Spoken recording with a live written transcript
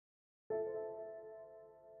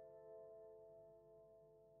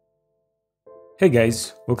Hey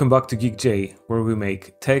guys, welcome back to GeekJ, where we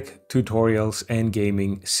make tech, tutorials and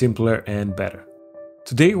gaming simpler and better.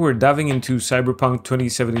 Today we're diving into Cyberpunk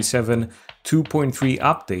 2077 2.3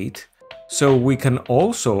 update, so we can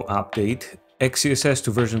also update XeSS to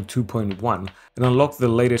version 2.1 and unlock the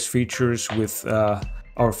latest features with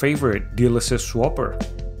our favorite DLSS-Swapper.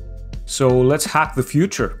 So let's hack the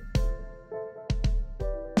future.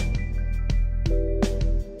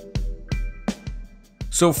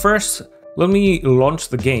 So first, let me launch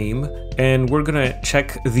the game and we're gonna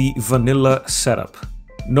check the vanilla setup.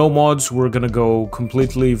 No mods, we're gonna go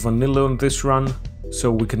completely vanilla on this run, so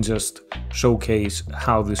we can just showcase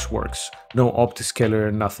how this works. No upscaler,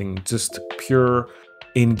 nothing, just pure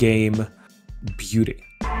in-game beauty.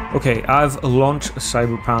 Okay, I've launched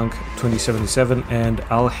Cyberpunk 2077 and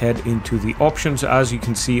I'll head into the options. As you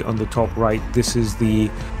can see on the top right, this is the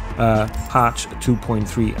patch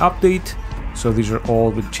 2.3 update. So these are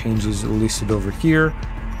all the changes listed over here.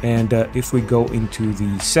 And if we go into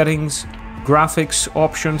the settings, graphics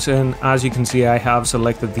options, and as you can see, I have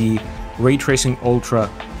selected the Ray Tracing Ultra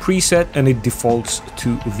preset and it defaults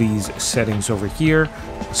to these settings over here.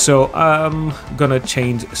 So I'm gonna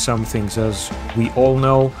change some things. As we all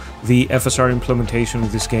know, the FSR implementation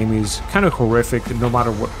of this game is kind of horrific no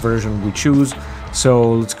matter what version we choose.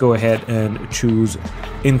 So let's go ahead and choose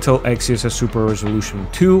Intel XeSS Super Resolution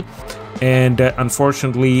 2. And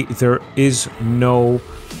unfortunately, there is no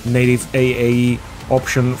native AAE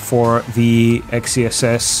option for the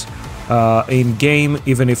XeSS in-game,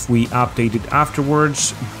 even if we update it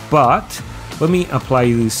afterwards. But let me apply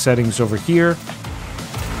these settings over here.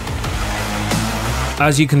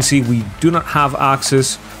 As you can see, we do not have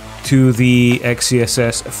access to the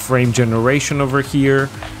XeSS frame generation over here.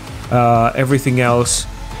 Everything else,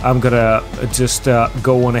 I'm gonna just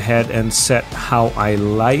go on ahead and set how I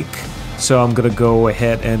like. So I'm gonna go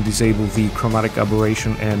ahead and disable the chromatic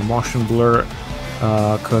aberration and motion blur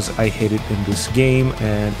because I hate it in this game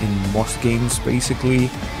and in most games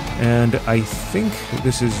basically. And I think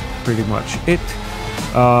this is pretty much it.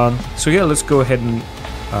 So yeah, let's go ahead and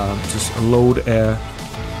just load a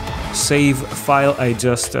save file I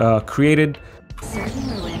just created.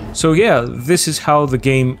 So yeah, this is how the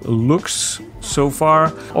game looks so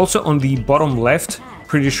far. Also on the bottom left,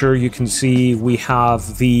 pretty sure you can see we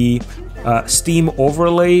have the Steam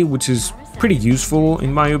overlay, which is pretty useful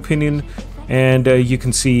in my opinion. And you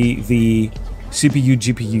can see the CPU,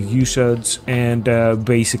 GPU usage and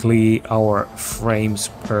basically our frames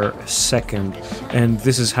per second. And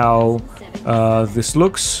this is how this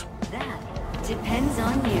looks. That depends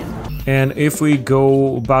on you. And if we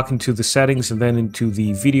go back into the settings and then into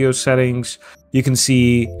the video settings, you can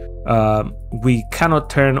see we cannot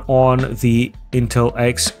turn on the Intel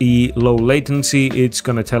Xe low latency. It's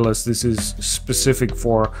going to tell us this is specific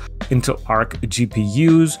for Intel Arc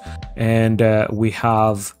GPUs, and we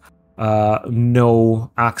have no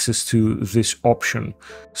access to this option.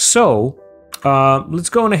 So let's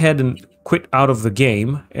go on ahead and quit out of the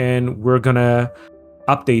game, and we're going to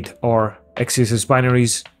update our XeSS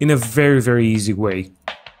binaries in a very easy way.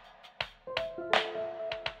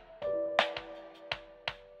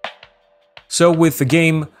 So with the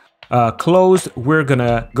game closed, we're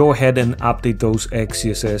gonna go ahead and update those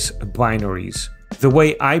XeSS binaries. The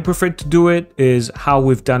way I prefer to do it is how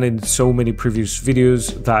we've done it in so many previous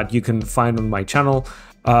videos that you can find on my channel.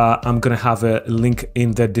 I'm gonna have a link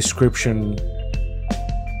in the description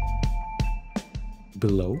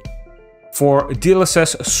below for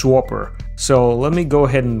DLSS-Swapper. So let me go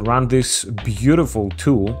ahead and run this beautiful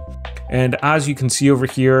tool. And as you can see over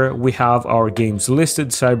here, we have our games listed.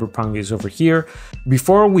 Cyberpunk is over here.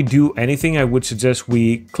 Before we do anything, I would suggest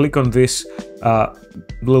we click on this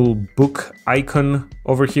little book icon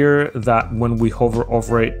over here that when we hover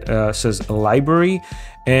over it says library.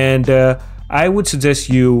 And I would suggest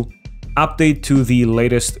you update to the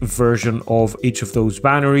latest version of each of those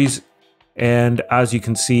binaries. And as you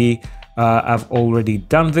can see, I've already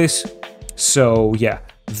done this. So yeah,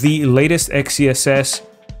 the latest XeSS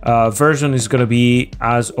version is going to be,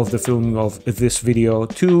 as of the filming of this video,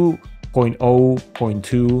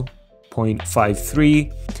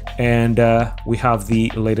 2.0.2.53, and we have the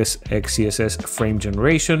latest XeSS frame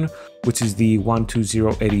generation, which is the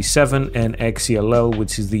 12087, and XeLL,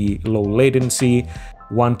 which is the low latency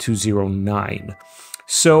 1209.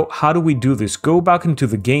 So how do we do this? Go back into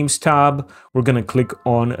the Games tab. We're going to click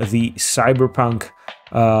on the Cyberpunk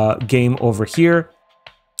game over here.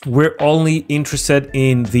 We're only interested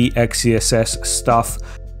in the XeSS stuff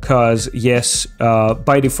because yes,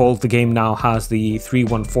 by default the game now has the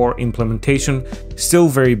 3.1.4 implementation. Still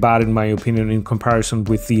very bad in my opinion in comparison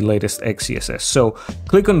with the latest XeSS. So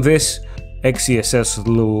click on this XeSS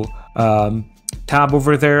little tab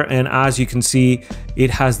over there, and as you can see, it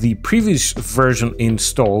has the previous version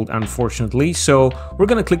installed, unfortunately. So we're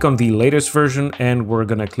gonna click on the latest version, and we're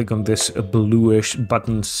gonna click on this bluish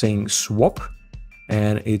button saying swap,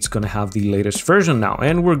 and it's gonna have the latest version now.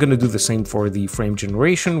 And we're gonna do the same for the frame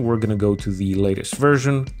generation. We're gonna go to the latest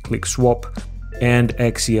version, click swap, and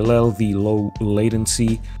XeLL, the low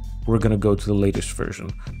latency, we're gonna go to the latest version.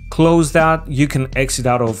 Close that. You can exit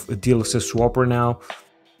out of DLSS-Swapper now.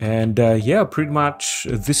 And yeah, pretty much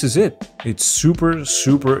this is it. It's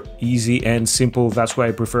super easy and simple. That's why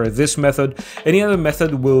I prefer this method. Any other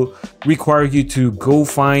method will require you to go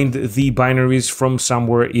find the binaries from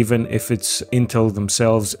somewhere, even if it's Intel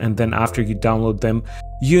themselves, and then after you download them,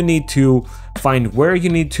 you need to find where you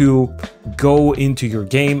need to go into your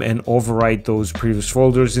game and overwrite those previous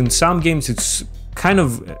folders. In some games it's kind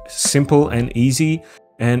of simple and easy,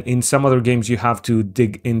 and in some other games you have to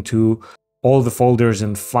dig into all the folders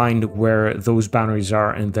and find where those binaries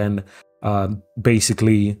are, and then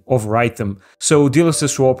basically overwrite them. So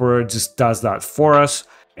DLSS-Swapper just does that for us,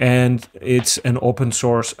 and it's an open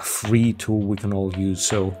source free tool we can all use.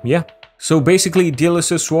 So yeah, so basically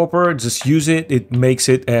DLSS-Swapper, just use it, it makes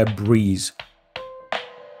it a breeze.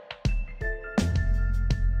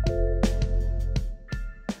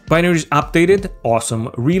 Binaries updated, awesome.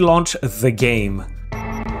 Relaunch the game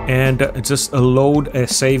and just load a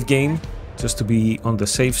save game, just to be on the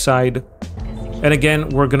safe side. And again,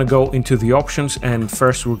 we're gonna go into the options, and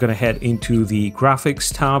first we're gonna head into the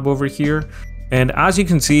graphics tab over here. And as you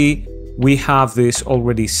can see, we have this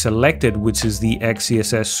already selected, which is the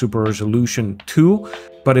XeSS Super Resolution 2,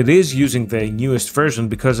 but it is using the newest version,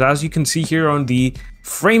 because as you can see here on the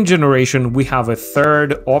frame generation, we have a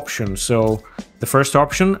third option. So the first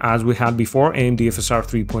option, as we had before, AMD FSR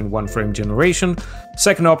 3.1 frame generation.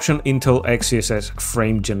 Second option, Intel XeSS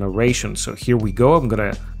frame generation. So here we go. I'm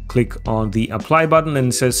gonna click on the apply button, and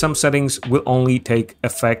it says some settings will only take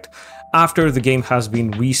effect after the game has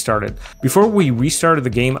been restarted. Before we restarted the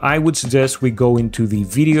game, I would suggest we go into the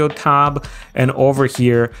video tab, and over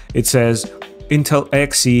here it says Intel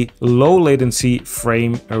Xe low latency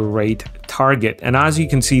frame rate target. And as you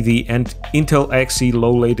can see, the Intel Xe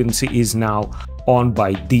low latency is now on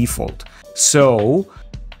by default. So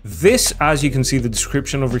this, as you can see, the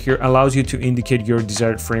description over here allows you to indicate your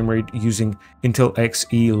desired frame rate using Intel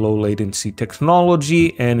Xe low latency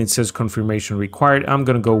technology, and it says confirmation required. I'm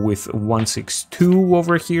gonna go with 162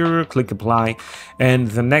 over here, click apply, and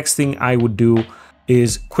the next thing I would do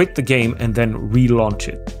is quit the game and then relaunch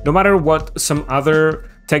it. No matter what some other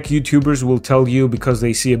tech YouTubers will tell you, because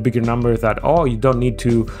they see a bigger number, that, oh, you don't need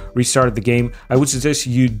to restart the game, I would suggest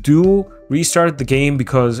you do restart the game,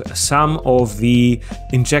 because some of the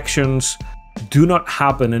injections do not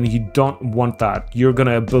happen, and you don't want that. You're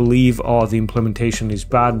gonna believe, oh, the implementation is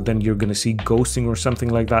bad, then you're gonna see ghosting or something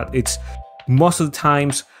like that. It's most of the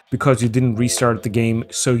times because you didn't restart the game,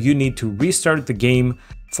 so you need to restart the game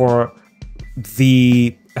for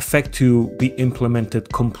the effect to be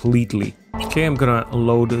implemented completely. Okay, I'm gonna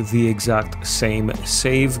load the exact same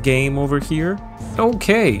save game over here.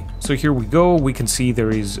 Okay, so here we go. We can see there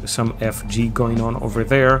is some FG going on over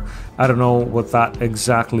there. I don't know what that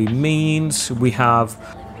exactly means. We have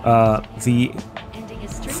the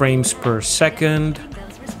frames per second.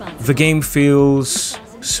 The game feels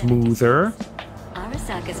smoother.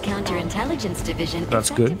 Arasaka's counterintelligence division. That's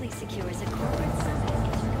good.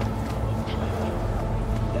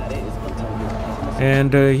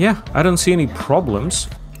 And yeah, I don't see any problems.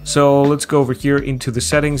 So let's go over here into the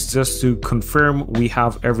settings just to confirm we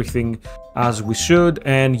have everything as we should.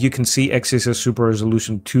 And you can see XeSS Super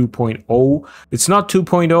Resolution 2.0. It's not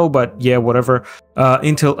 2.0, but yeah, whatever.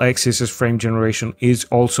 Intel XeSS frame generation is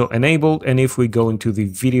also enabled. And if we go into the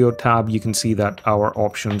video tab, you can see that our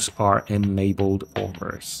options are enabled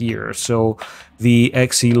over here. So the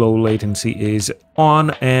Xe low latency is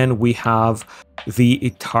on, and we have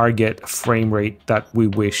the target frame rate that we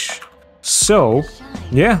wish. So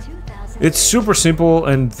yeah, it's super simple,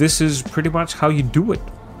 and this is pretty much how you do it.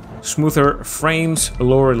 Smoother frames,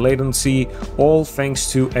 lower latency, all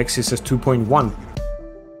thanks to XeSS 2.1.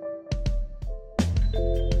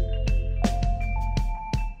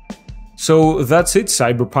 So that's it,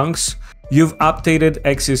 Cyberpunks. You've updated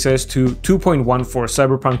XeSS to 2.1 for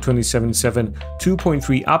Cyberpunk 2077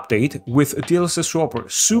 2.3 update with DLSS-Swapper.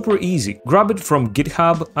 Super easy. Grab it from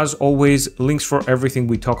GitHub. As always, links for everything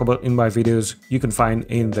we talk about in my videos you can find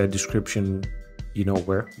in the description, you know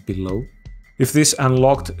where, below. If this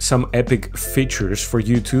unlocked some epic features for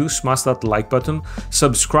you too, smash that like button,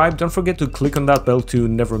 subscribe, don't forget to click on that bell to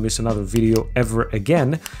never miss another video ever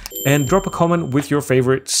again. and drop a comment with your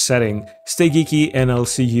favorite setting. Stay geeky, and I'll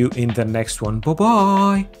see you in the next one.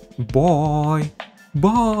 Bye-bye. Bye.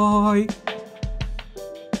 Bye.